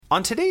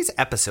On today's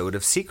episode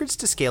of Secrets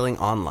to Scaling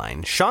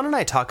Online, Sean and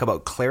I talk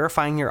about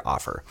clarifying your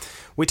offer.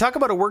 We talk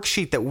about a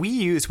worksheet that we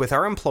use with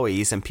our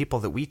employees and people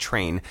that we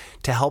train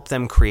to help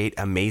them create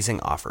amazing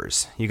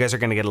offers. You guys are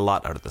going to get a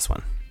lot out of this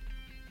one.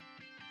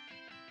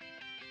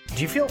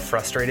 Do you feel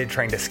frustrated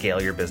trying to scale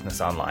your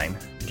business online?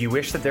 Do you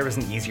wish that there was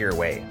an easier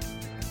way?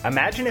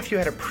 Imagine if you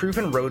had a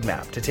proven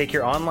roadmap to take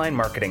your online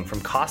marketing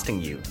from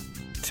costing you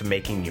to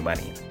making you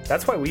money.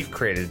 That's why we've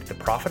created the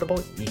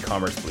Profitable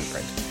E-commerce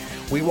Blueprint.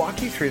 We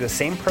walk you through the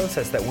same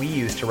process that we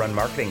use to run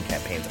marketing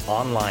campaigns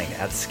online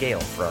at scale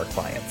for our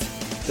clients.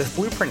 This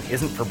blueprint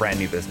isn't for brand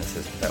new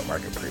businesses without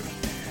market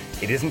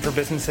proof. It isn't for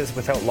businesses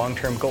without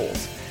long-term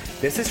goals.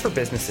 This is for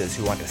businesses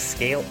who want to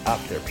scale up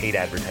their paid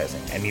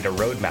advertising and need a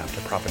roadmap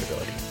to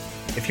profitability.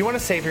 If you want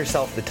to save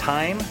yourself the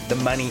time, the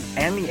money,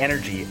 and the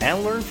energy,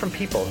 and learn from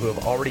people who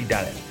have already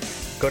done it,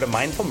 go to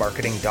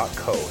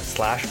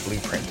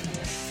mindfulmarketing.co/blueprint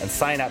and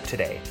sign up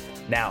today.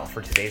 Now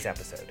for today's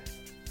episode.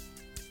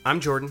 I'm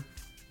Jordan.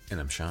 And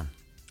I'm Sean.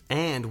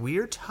 And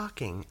we're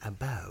talking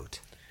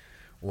about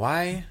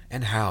why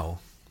and how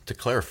to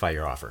clarify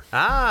your offer.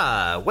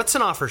 What's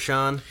an offer,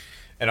 Sean?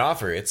 An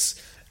offer,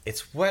 it's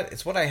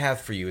what I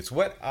have for you. It's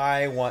what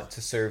I want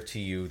to serve to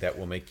you that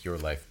will make your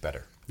life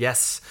better.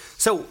 Yes.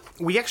 So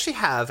we actually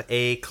have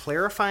a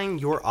clarifying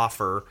your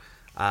offer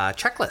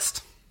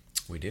checklist.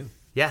 We do.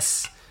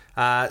 Yes.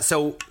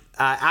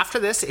 After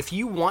this, if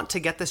you want to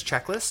get this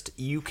checklist,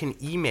 you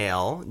can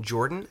email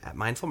Jordan at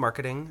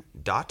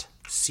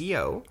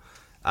mindfulmarketing.co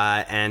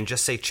and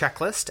just say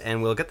checklist,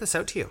 and we'll get this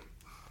out to you.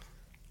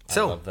 I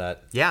love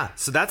that. Yeah.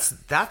 So that's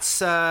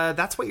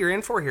what you're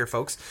in for here,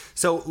 folks.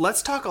 So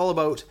let's talk all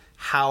about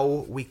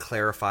how we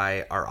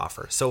clarify our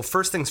offer. So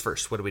first things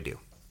first, what do we do?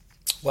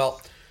 Well,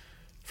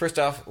 first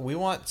off, we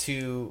want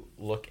to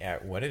look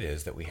at what it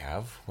is that we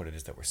have, what it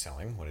is that we're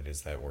selling, what it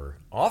is that we're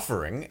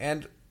offering,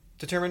 and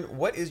determine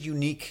what is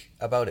unique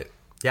about it.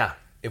 Yeah.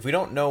 If we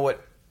don't know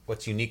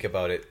what's unique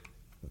about it,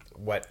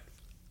 what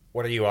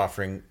are you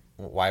offering?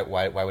 Why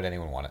would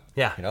anyone want it?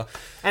 Yeah. You know?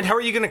 And how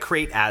are you going to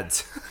create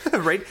ads?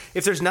 Right?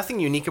 If there's nothing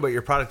unique about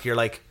your product, you're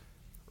like,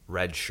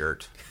 red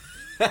shirt.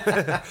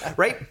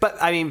 Right? But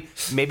I mean,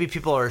 maybe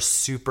people are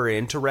super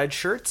into red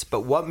shirts,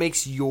 but what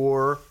makes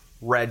your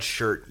red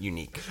shirt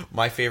unique?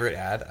 My favorite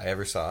ad I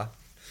ever saw,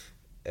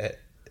 it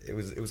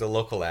was a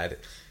local ad.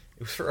 It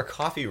was for a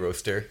coffee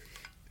roaster.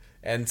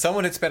 And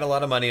someone had spent a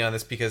lot of money on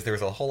this because there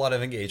was a whole lot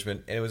of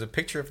engagement, and it was a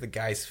picture of the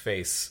guy's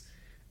face.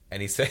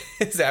 And he said,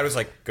 his ad was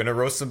like, gonna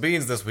roast some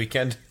beans this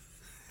weekend.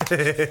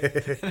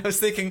 And I was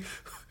thinking,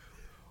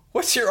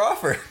 what's your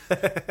offer?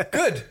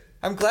 Good.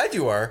 I'm glad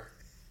you are.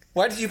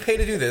 Why did you pay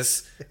to do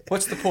this?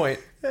 What's the point?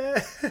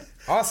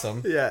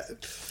 Awesome. Yeah,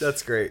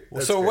 that's great.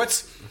 What's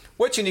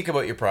unique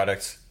about your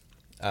product?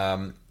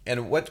 And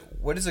what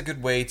is a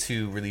good way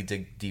to really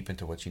dig deep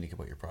into what's unique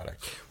about your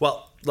product?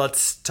 Well,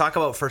 let's talk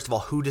about, first of all,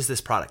 who does this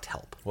product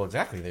help? Well,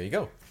 exactly. There you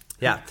go.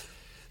 Yeah.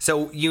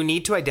 So you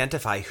need to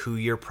identify who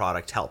your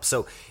product helps.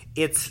 So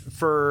it's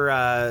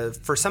for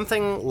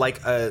something like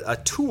a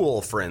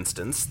tool, for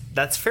instance,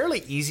 that's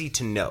fairly easy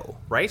to know,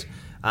 right?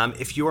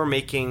 If you are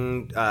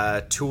making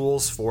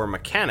tools for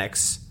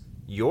mechanics,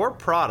 your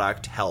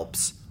product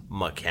helps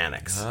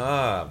mechanics.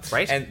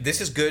 Right? And this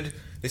is good.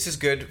 This is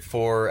good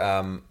for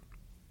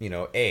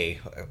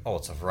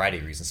it's a variety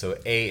of reasons. So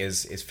A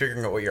is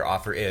figuring out what your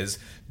offer is,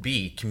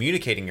 B,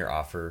 communicating your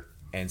offer,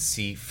 and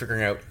C,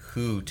 figuring out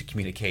who to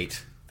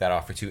communicate that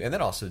offer to, and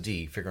then also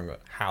D, figuring out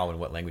how and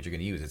what language you're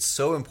going to use. It's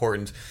so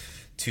important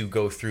to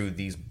go through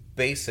these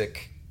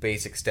basic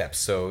steps.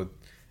 So,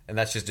 and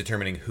that's just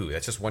determining who.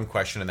 That's just one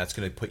question, and that's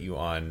going to put you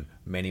on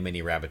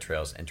many rabbit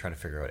trails and trying to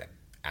figure out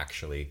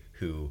actually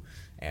who,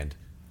 and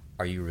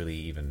are you really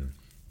even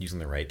using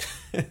the right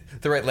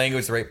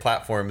language, the right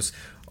platforms.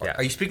 Yeah.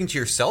 Are you speaking to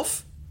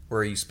yourself, or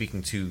are you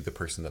speaking to the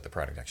person that the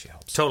product actually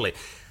helps? Totally.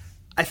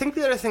 I think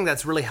the other thing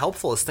that's really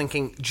helpful is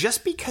thinking,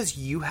 just because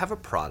you have a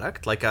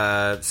product, like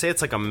say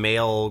it's like a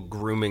male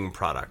grooming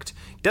product,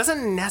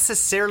 doesn't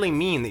necessarily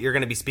mean that you're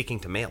going to be speaking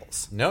to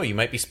males. No, you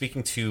might be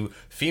speaking to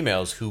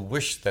females who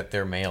wish that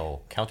their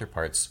male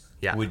counterparts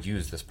would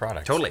use this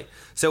product. Totally.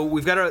 So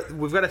we've got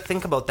to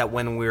think about that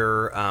when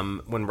we're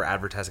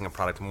advertising a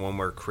product and when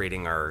we're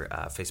creating our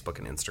Facebook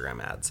and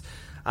Instagram ads.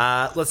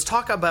 Let's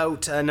talk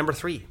about number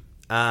 3.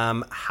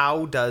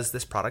 How does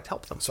this product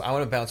help them? So I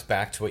want to bounce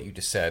back to what you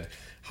just said.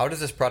 How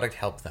does this product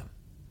help them?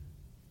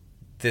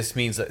 This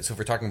means that, so if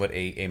we're talking about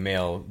a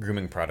male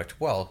grooming product,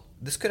 well,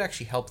 this could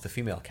actually help the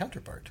female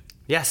counterpart.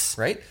 Yes.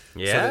 Right?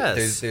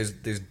 Yes. So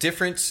there's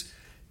different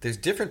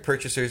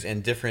purchasers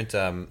and different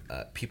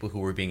people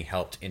who are being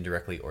helped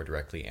indirectly or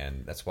directly,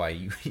 and that's why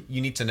you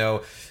need to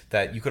know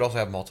that you could also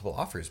have multiple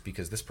offers,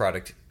 because this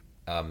product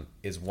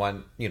is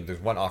one. There's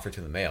one offer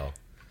to the male.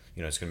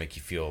 It's going to make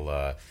you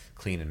feel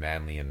clean and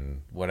manly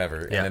and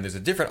whatever, and then there's a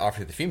different offer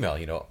to the female.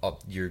 You're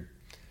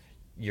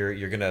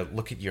going to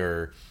look at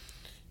your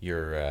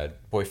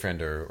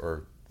boyfriend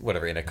or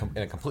whatever in a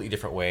completely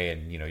different way,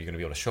 and you're going to be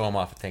able to show them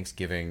off at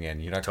Thanksgiving,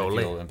 and you're not going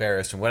to feel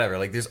embarrassed and whatever.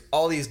 Like, there's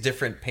all these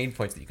different pain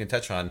points that you can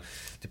touch on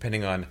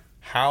depending on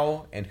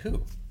how and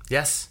who.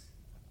 Yes.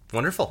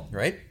 Wonderful.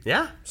 right?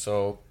 Yeah.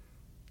 So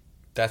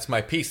that's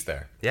my piece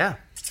there. Yeah.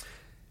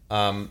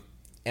 And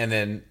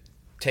then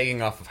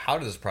taking off of how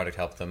does this product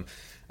help them,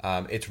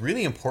 it's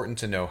really important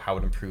to know how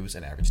it improves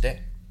an average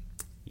day.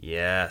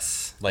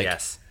 Yes. Like,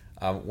 yes.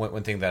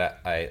 One thing that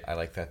I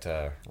like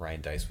that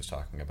Ryan Dice was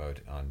talking about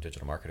on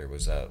Digital Marketer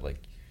was like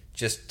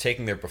just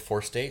taking their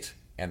before state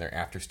and their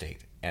after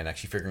state and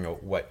actually figuring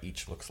out what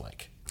each looks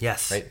like.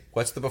 Yes. Right?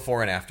 What's the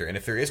before and after? And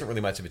if there isn't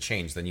really much of a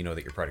change, then you know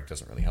that your product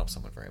doesn't really help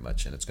someone very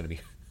much, and it's going to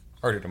be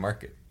harder to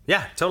market.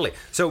 Yeah, totally.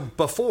 So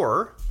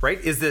before, right,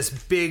 is this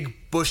big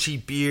bushy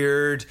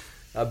beard,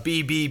 a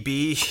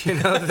BBB, you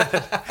know,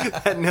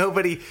 that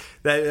nobody,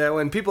 that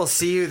when people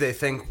see you, they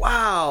think,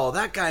 wow,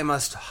 that guy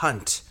must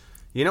hunt.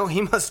 You know,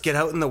 he must get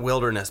out in the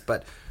wilderness,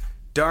 but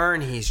darn,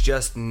 he's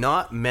just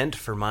not meant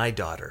for my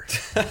daughter.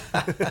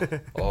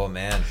 Oh,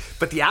 man.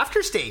 But the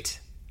after state,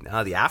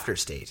 now the after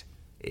state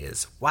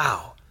is,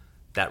 wow,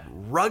 that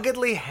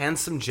ruggedly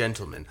handsome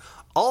gentleman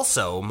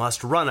also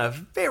must run a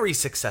very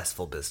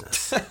successful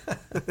business. I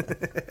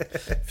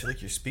feel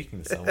like you're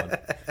speaking to someone.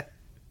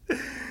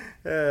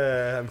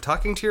 I'm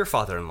talking to your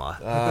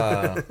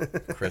father-in-law.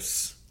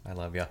 Chris, I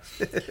love you.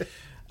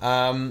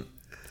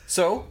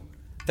 So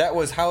that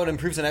was how it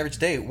improves an average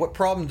day. What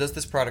problem does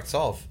this product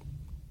solve?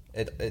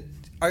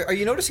 Are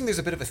you noticing there's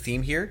a bit of a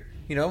theme here?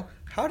 You know,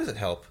 how does it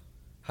help?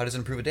 How does it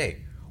improve a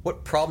day?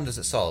 What problem does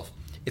it solve?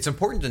 It's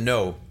important to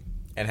know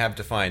and have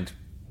defined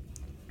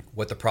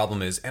what the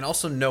problem is, and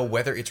also know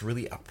whether it's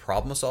really a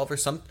problem solver.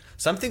 Some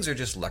things are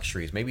just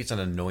luxuries. Maybe it's an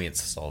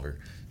annoyance solver.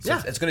 So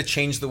Yeah. it's going to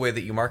change the way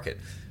that you market.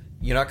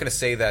 You're not going to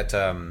say that.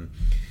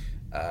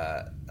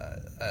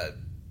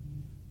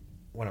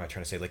 What am I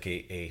trying to say? Like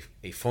a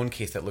phone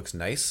case that looks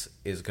nice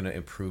is going to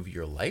improve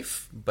your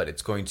life, but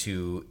it's going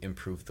to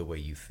improve the way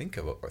you think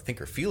about or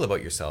feel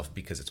about yourself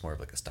because it's more of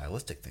like a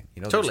stylistic thing.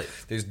 You know, Totally.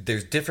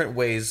 There's different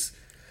ways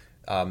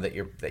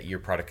that your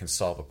product can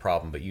solve a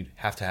problem, but you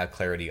have to have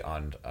clarity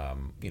on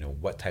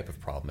what type of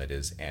problem it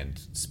is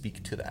and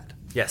speak to that.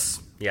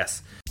 Yes,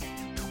 yes.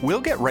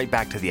 We'll get right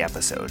back to the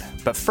episode,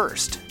 but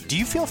first, do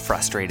you feel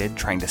frustrated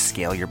trying to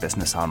scale your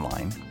business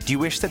online? Do you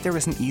wish that there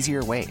was an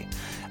easier way?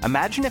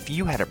 Imagine if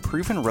you had a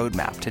proven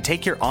roadmap to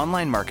take your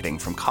online marketing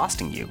from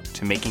costing you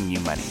to making you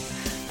money.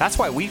 That's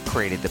why we've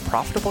created the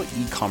Profitable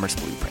E-commerce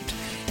Blueprint.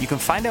 You can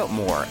find out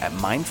more at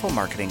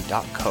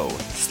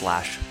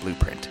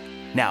mindfulmarketing.co/blueprint.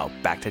 Now,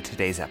 back to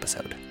today's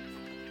episode.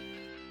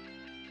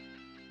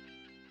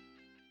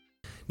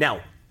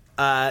 Now,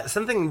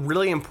 something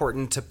really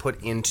important to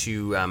put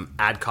into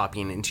ad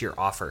copy and into your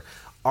offer.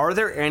 Are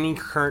there any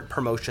current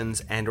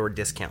promotions and or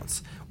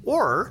discounts?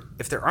 Or,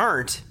 if there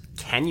aren't,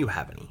 can you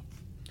have any?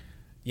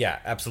 Yeah,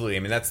 absolutely. I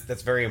mean,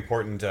 that's very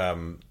important,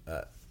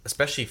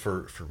 especially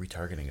for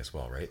retargeting as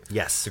well, right?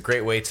 Yes. It's a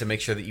great way to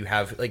make sure that you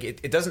have, like,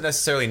 it doesn't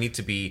necessarily need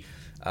to be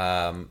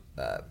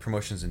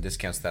promotions and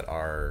discounts that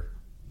are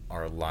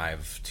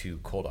live to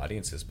cold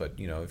audiences, but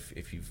you know,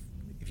 if you've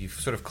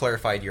sort of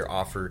clarified your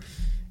offer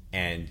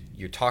and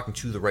you're talking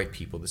to the right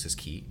people, this is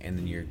key, and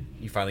then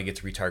you finally get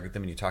to retarget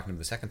them and you're talking to them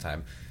the second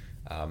time,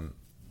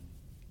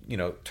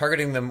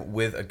 targeting them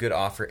with a good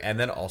offer and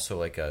then also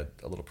like a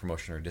little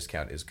promotion or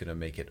discount is going to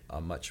make it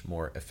a much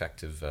more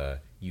effective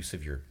use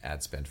of your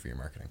ad spend for your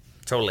marketing.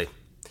 Totally.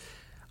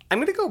 I'm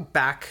going to go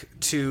back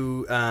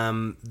to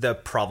the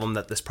problem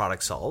that this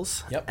product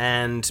solves. Yep.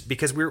 And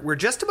because we're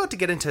just about to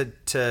get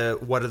into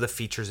what are the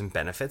features and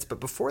benefits, but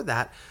before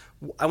that,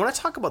 I want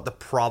to talk about the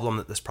problem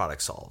that this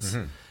product solves.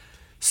 Mm-hmm.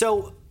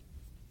 So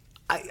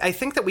I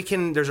think that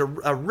there's a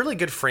really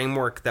good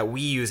framework that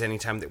we use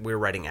anytime that we're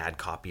writing ad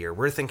copy or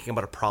we're thinking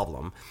about a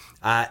problem,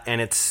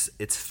 and it's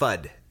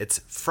FUD. It's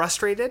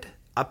frustrated,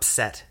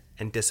 upset,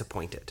 and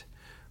disappointed.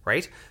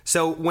 Right?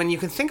 So when you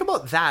can think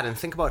about that and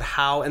think about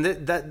how, and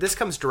this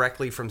comes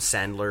directly from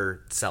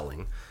Sandler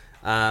selling,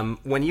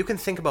 when you can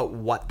think about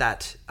what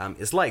that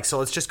is like. So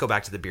let's just go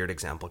back to the beard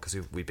example because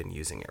we've been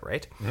using it,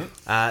 right?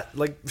 Mm-hmm.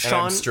 Like Sean,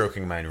 and I'm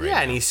stroking mine right now.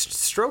 Yeah, and he's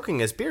stroking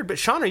his beard. But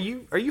Sean, are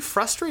you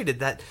frustrated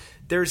that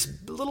there's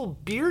little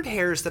beard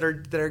hairs that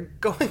are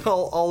going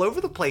all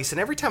over the place, and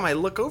every time I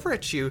look over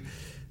at you,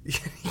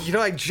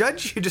 I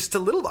judge you just a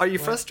little. Are you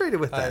frustrated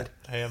with that?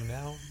 I am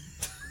now.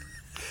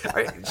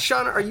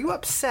 Sean, are you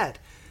upset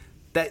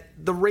that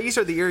the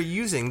razor that you're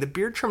using, the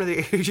beard trimmer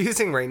that you're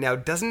using right now,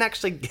 doesn't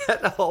actually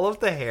get all of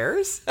the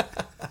hairs?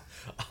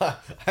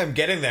 I'm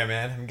getting there,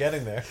 man. I'm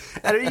getting there.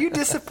 And are you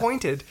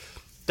disappointed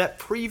that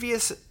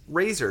previous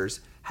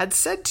razors had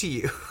said to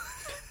you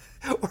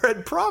or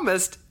had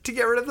promised to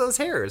get rid of those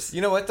hairs?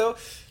 You know what though?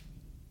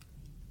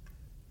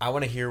 I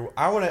want to hear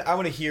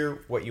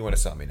what you want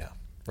to sell me now.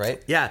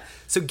 Right? Yeah.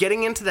 So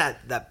getting into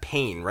that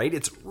pain, right?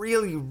 It's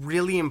really,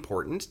 really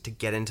important to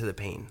get into the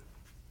pain.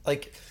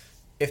 Like,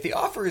 if the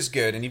offer is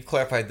good and you've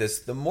clarified this,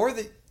 the more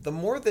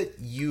that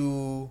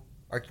you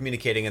are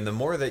communicating and the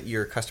more that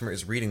your customer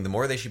is reading, the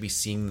more they should be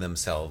seeing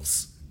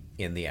themselves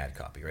in the ad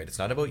copy, right? It's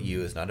not about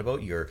you. It's not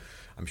about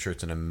I'm sure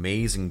it's an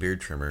amazing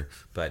beard trimmer,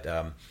 but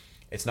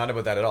it's not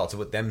about that at all. It's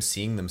about them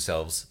seeing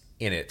themselves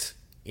in it,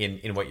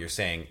 in what you're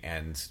saying,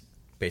 and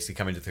basically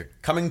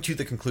coming to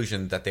the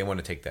conclusion that they want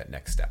to take that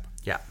next step.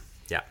 Yeah.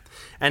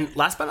 And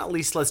last but not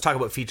least, let's talk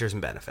about features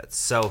and benefits.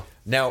 So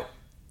now,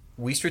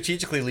 we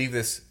strategically leave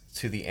this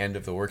to the end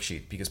of the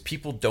worksheet because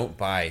people don't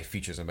buy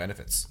features and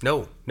benefits.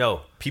 No.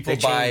 People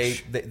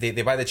buy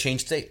the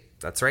change state.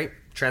 That's right.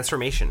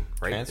 Transformation,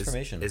 right?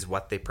 Transformation is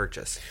what they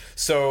purchase.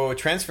 So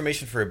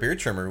transformation for a beard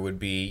trimmer would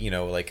be,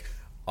 like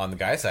on the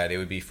guy side, it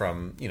would be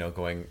from,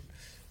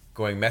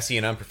 going messy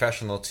and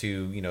unprofessional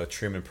to,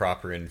 trim and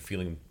proper and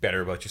feeling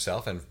better about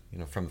yourself. And,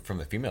 from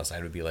the female side,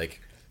 it would be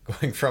like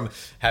going from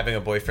having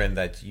a boyfriend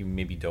that you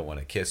maybe don't want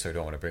to kiss or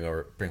don't want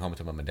to bring home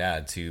to mom and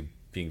dad to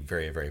being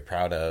very, very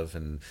proud of.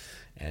 And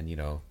you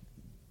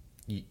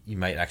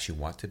might actually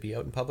want to be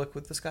out in public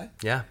with this guy.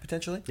 Yeah.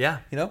 Potentially. Yeah.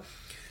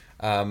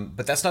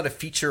 But that's not a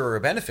feature or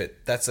a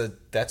benefit. That's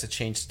a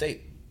change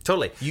state.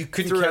 Totally. You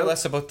couldn't care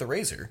less about the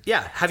razor.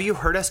 Yeah. Have you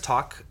heard us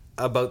talk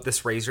about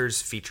this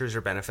razor's features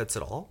or benefits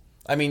at all?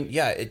 I mean,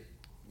 yeah,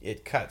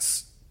 it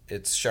cuts.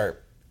 It's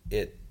sharp.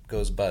 It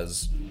goes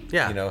buzz.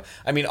 Yeah.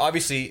 I mean,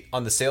 obviously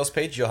on the sales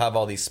page you'll have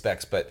all these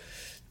specs, but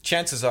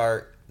chances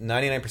are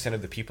 99%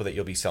 of the people that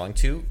you'll be selling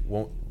to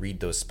won't read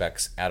those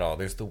specs at all.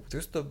 There's the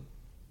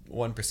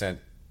 1%,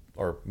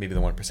 or maybe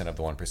the 1% of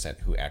the 1%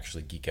 who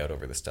actually geek out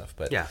over this stuff.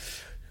 But yeah.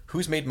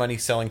 Who's made money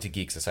selling to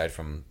geeks aside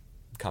from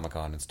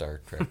Comic-Con and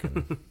Star Trek?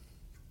 And...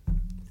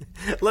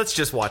 Let's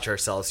just watch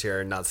ourselves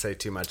here and not say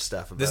too much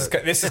stuff about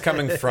this is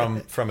coming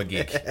from a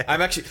geek.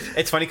 I'm actually.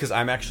 It's funny because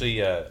I'm actually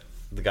the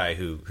guy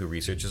who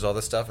researches all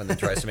this stuff and then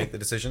tries to make the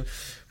decision,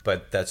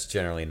 but that's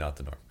generally not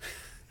the norm.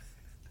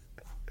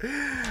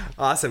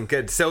 Awesome,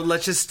 good. So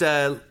let's just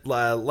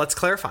let's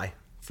clarify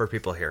for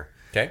people here.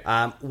 Okay.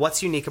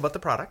 What's unique about the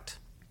product?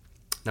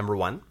 Number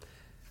one.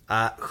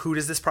 Who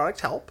does this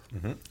product help?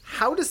 Mm-hmm.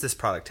 How does this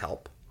product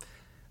help?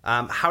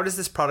 How does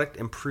this product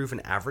improve an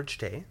average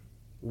day?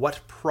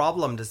 What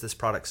problem does this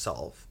product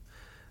solve?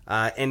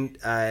 And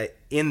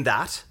in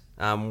that,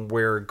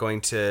 we're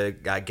going to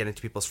get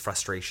into people's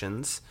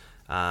frustrations,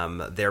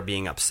 their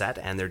being upset,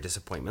 and their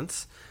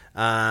disappointments.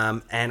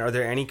 And are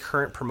there any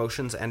current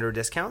promotions and or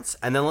discounts?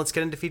 And then let's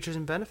get into features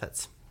and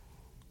benefits.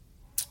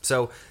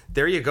 So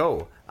there you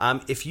go.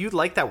 If you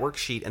like that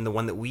worksheet and the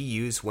one that we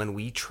use when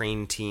we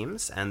train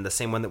teams and the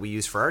same one that we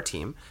use for our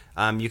team,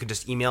 you can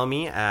just email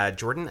me at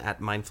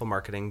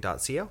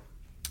jordan@mindfulmarketing.co.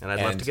 And I'd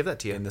love to give that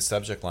to you. In the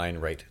subject line,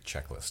 write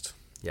checklist.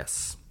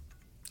 Yes.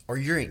 Or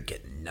you ain't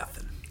getting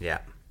nothing. Yeah.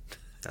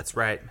 That's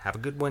right. Have a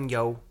good one,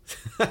 yo.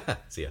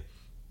 See ya.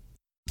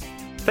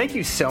 Thank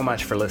you so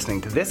much for listening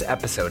to this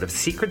episode of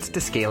Secrets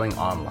to Scaling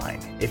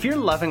Online. If you're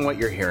loving what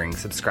you're hearing,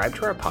 subscribe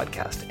to our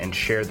podcast and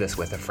share this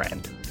with a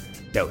friend.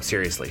 No,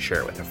 seriously, share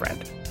it with a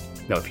friend.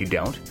 No, if you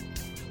don't,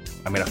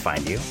 I'm going to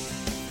find you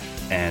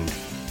and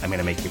I'm going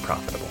to make you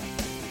profitable.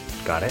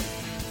 Got it?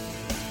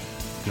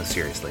 No,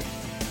 seriously.